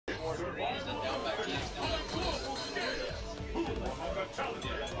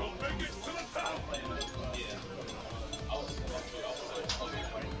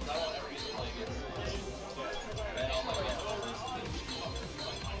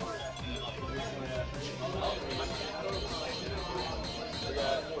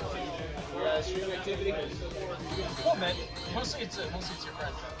Well, man, mostly it's your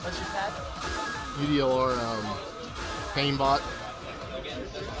friend. What's your pad? UDLR Painbot.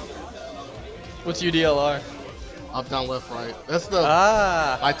 What's UDLR? Up, down, left, right. That's the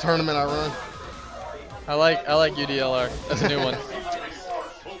my tournament I run. I like UDLR. That's a new one.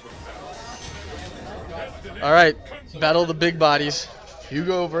 All right, battle of the big bodies.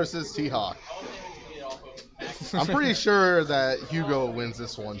 Hugo versus T-Hawk. I'm pretty sure that Hugo wins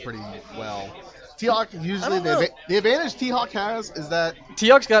this one pretty well. T-Hawk usually the advantage T-Hawk has is that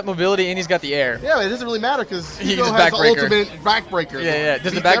T-Hawk's got mobility and he's got the air. Yeah, it doesn't really matter because He Hugo can has just the backbreaker. ultimate backbreaker. Yeah.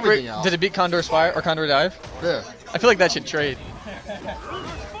 Does the backbreak? Did it beat Condor's Fire or Condor Dive? Yeah. I feel like that should trade.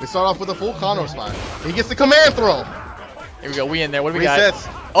 We start off with a full Condor Spire. He gets the command throw. Here we go. We in there. What do we Resets.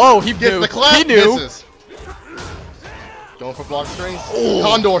 got? Oh, he Gets knew. the clap. He knew. Misses. Going for block strings.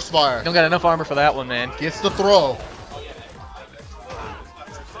 Condor Spire. Don't got enough armor for that one, man. Gets the throw.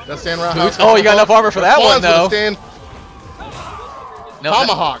 That's stand around. Boots. Oh, you got enough armor for that one, though. No,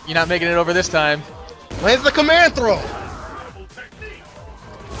 Tomahawk. You're not making it over this time. Lands the command throw.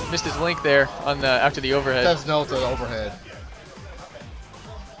 Missed his link there on the after the overhead. Says no to the overhead.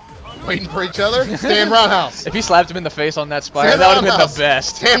 Waiting for each other. Stand roundhouse. If he slapped him in the face on that spire, Stand that would have been roundhouse. the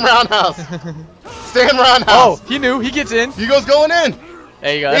best. Stand roundhouse. Stand roundhouse. Oh, he knew. He gets in. Hugo's going in.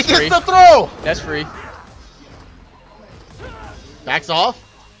 There you go. He That's gets free. the throw. That's free. Backs off.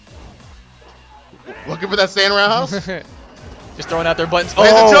 Looking for that stand roundhouse. Just throwing out their buttons.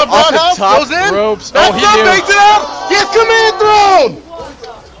 Lands Oh, a jump off the roundhouse. top Goes in. ropes. That's Oh, he up. knew. Makes it up. Gets command thrown.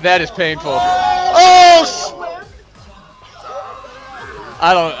 That is painful. Oh.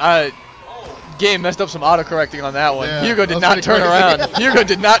 Game messed up some autocorrecting on that one. Yeah, Hugo did that's not pretty turn crazy. around. Hugo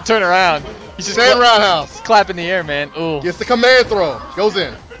did not turn around. He's just Stand roundhouse. clap in the air, man. Ooh. Gets the command throw. Goes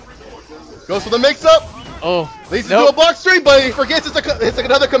in. Goes for the mix up. Oh. Leads to a block string, but he forgets it's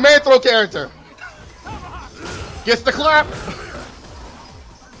another command throw character. Gets the clap.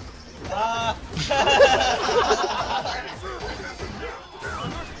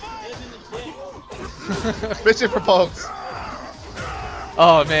 Mission for pokes.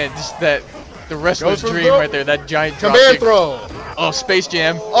 Oh man, just the wrestler's Goes for the dream throw. right there. That giant drop Command kick. throw. Oh, Space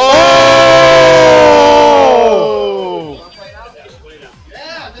Jam. Oh!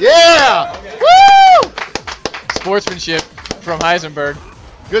 Yeah! Woo! Sportsmanship from Heisenburg.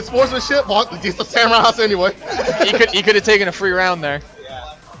 Good sportsmanship. Well, gets the stand roundhouse anyway. He could have taken a free round there.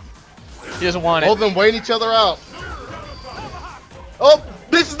 He doesn't want it. Both of them waiting each other out. Oh,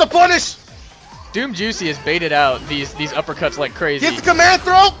 this is the punish. Doom Juicy has baited out these uppercuts like crazy. Gets the command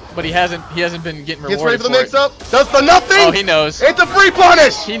throw. But he hasn't been getting rewarded. Gets ready for the for mix it. up. Does the nothing. Oh, he knows. It's a free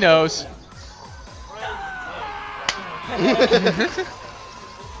punish. He knows.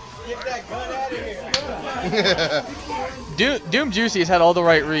 Get that gun out of here. Doom Juicy has had all the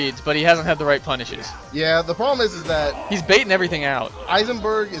right reads, but he hasn't had the right punishes. Yeah, the problem is that He's baiting everything out.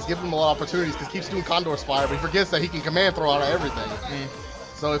 Heisenburg is giving him a lot of opportunities because he keeps doing Condor Spire, but he forgets that he can command throw out of everything.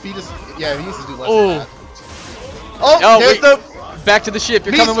 So if he just, he needs to do less Oh. of that. Oh, there's wait. the Back to the ship.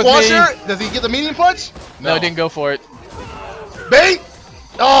 You're Beast coming with Washer. me. Does he get the medium punch? No, didn't go for it. Bait!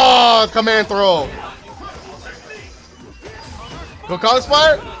 Oh, command throw. Go Condor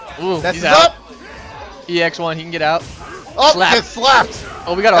Spire. Ooh, That's he's up. EX1, he can get out. Oh, Slap. gets slapped.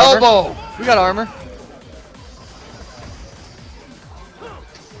 Oh, we got armor. Elbow. We got armor.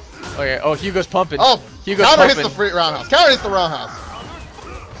 Okay. Oh, Hugo's pumping. Oh, Hugo's counter pumping. hits the free roundhouse. Counter hits the roundhouse.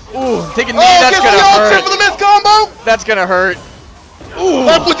 Ooh, taking knee. Oh, That's gets gonna the hurt. ultimate for the missed combo. That's gonna hurt. Ooh.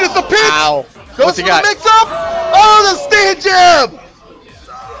 Up with just a pitch. Ow. Goes What's he for got? the mix up. Oh, the stand jab.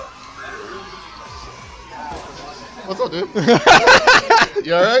 What's up, dude?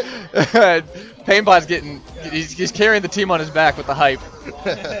 You alright? Painbot's he's carrying the team on his back with the hype.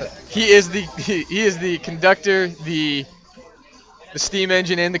 He is the conductor, the steam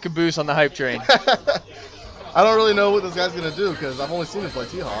engine, and the caboose on the hype train. I don't really know what this guy's gonna do because I've only seen him play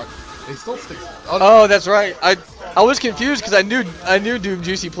T-Hawk. He still sticks. Oh, that's right. I was confused because I knew Doom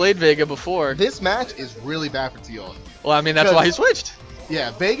Juicy played Vega before. This match is really bad for T-Hawk. Well, I mean that's why he switched.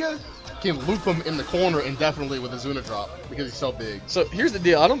 Yeah, Vega can loop him in the corner indefinitely with a Zuna drop because he's so big. So here's the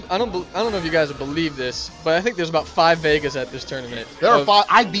deal. I don't know if you guys believe this, but I think there's about 5 Vegas at this tournament. There are 5.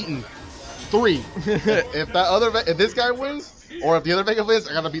 I've beaten 3. if this guy wins, or if the other Vega wins,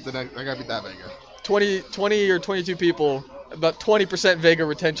 I gotta beat that Vega. 20 or 22 people, about 20% Vega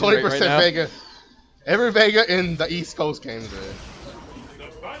retention rate right 20% now. Vega. Every Vega in the East Coast came there.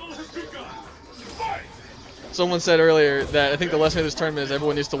 Someone said earlier that I think the lesson of this tournament is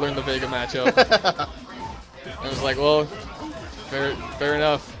everyone needs to learn the Vega matchup. I was like, well, fair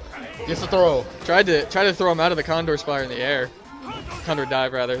enough. Gets a throw. Tried to throw him out of the Condor Spire in the air. Under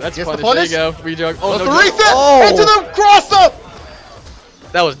dive, rather. That's Gets punish. the punish. There you go. Re-jug. Oh, Goes no. the reset. Oh! Into the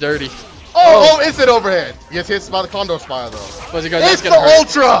cross-up. That was dirty. Oh, instant overhead. He gets hit by the Condor Spire, though. Fuzzy guard, that's It's the gonna hurt.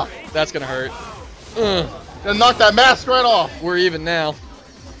 Ultra. That's gonna hurt. Gonna knock that mask right off. We're even now.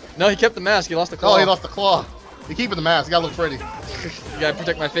 No, he kept the mask. He lost the claw. Oh, he lost the claw. He keeping the mask. He gotta look pretty. You gotta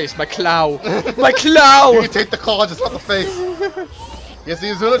protect my face. My claw. My claw. You can take the claw, just not the face. Yes,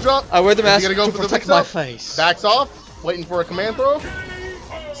 he's gonna drop. I wear the Is he mask gonna go to for the protect mix-up? my face. Backs off, waiting for a command throw.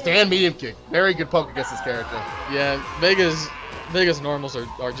 Stand medium kick. Very good poke against this character. Yeah, Vega's normals are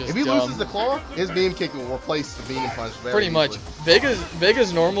just If he dumb. loses the claw, his beam kick will replace the beam punch very Pretty much. easily.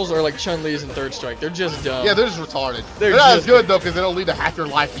 Vega's normals are like Chun-Li's in Third Strike. They're just dumb. Yeah, they're just retarded. They're They're not as just- good though, because they don't lead to half your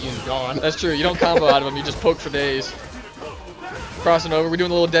life being gone. That's true. You don't combo out of them. You just poke for days. Crossing over. We're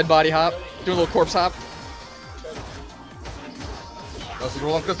doing a little dead body hop. Doing a little corpse hop. Goes to the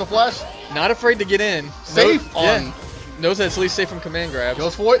roll on Crystal Flash. Not afraid to get in. Safe on. Yeah. Knows that it's at least safe from command grabs.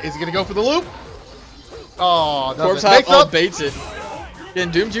 Goes for it. Is he gonna go for the loop? Oh, Corpse doesn't. hop. Makes Oh, up. baits it. Yeah,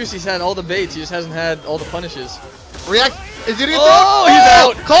 and Doom Juicy's had all the baits. He just hasn't had all the punishes. React. Is he gonna get Oh, thrown? he's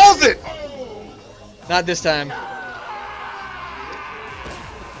out. Calls it. Not this time.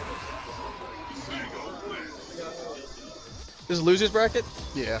 This is loser's bracket?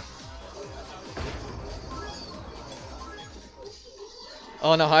 Yeah.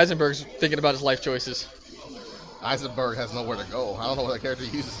 Oh, now Heisenberg's thinking about his life choices. Heisenburg has nowhere to go. I don't know what that character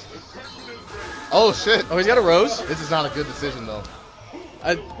uses. Oh shit. Oh, he's got a Rose? This is not a good decision though.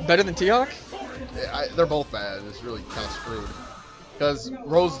 Better than T-Hawk? They're both bad. It's really kind of screwed. Because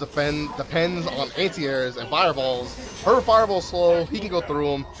Rose depends on anti-airs and fireballs. Her fireball's slow. He can go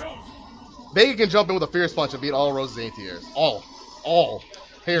through them. Vega can jump in with a fierce punch and beat all Rose's anti-airs. All.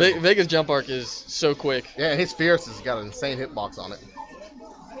 Period. Vega's jump arc is so quick. Yeah, and his fierce has got an insane hitbox on it.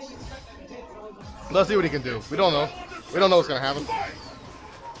 Let's see what he can do. We don't know. We don't know what's going to happen.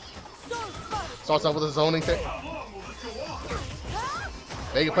 Starts off with a zoning kick.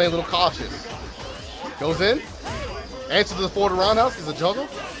 Vega playing a little cautious. Goes in. Answer to the forward roundhouse is a juggle.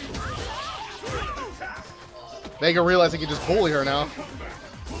 Vega realizes he can just bully her now.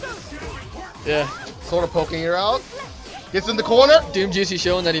 Yeah. Sort of poking her out. Gets in the corner. Doom Juicy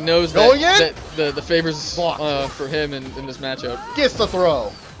showing that he knows Going that, in. the favors Blocked. for him in this matchup. Gets the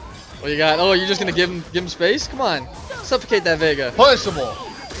throw. What you got? Oh, you're just gonna give him space? Come on, suffocate that Vega. Punishable.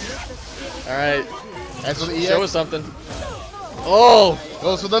 All right, Answer the EX. show us something. Oh,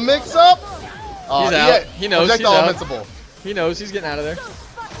 Goes for the mix-up. He's out. He knows he's Projectile out. invincible. he knows he's getting out of there.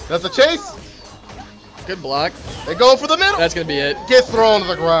 Does the chase. Good block. They go for the middle. That's gonna be it. Gets thrown to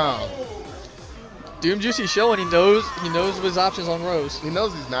the ground. Doom Juicy showing he knows his options on Rose. He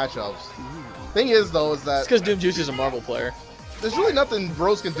knows these matchups. Thing is, though, is that It's because Doom Juicy's a Marvel player. there's really nothing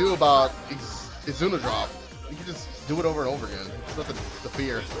Rose can do about Izuna drop. You can just do it over and over again. It's nothing to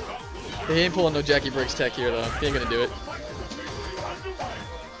fear. He ain't pulling no Jackie Briggs tech here though. He ain't gonna do it.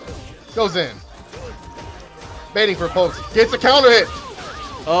 Goes in. Baiting for pokes. Gets a counter hit.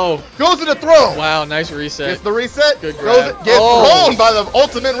 Oh, Goes to the throw. wow, nice reset. Gets the reset. Good Goes, grab. gets Oh. thrown by the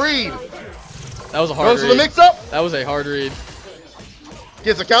ultimate read. That was a hard Goes for the read. mix-up. That was a hard read.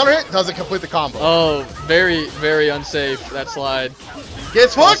 Gets a counter hit. Doesn't complete the combo. Oh, very, very unsafe, that slide.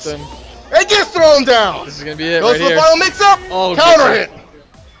 Gets hooked. Lost him. And gets thrown down. This is going to be it Goes right for the here. final mix-up. Oh, counter good. hit.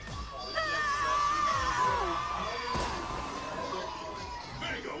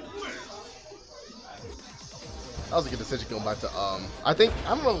 That was a good decision going back to I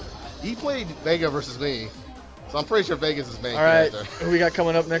don't know. He played Vega versus me, so I'm pretty sure Vega's his main All right, character. who we got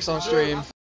coming up next on stream?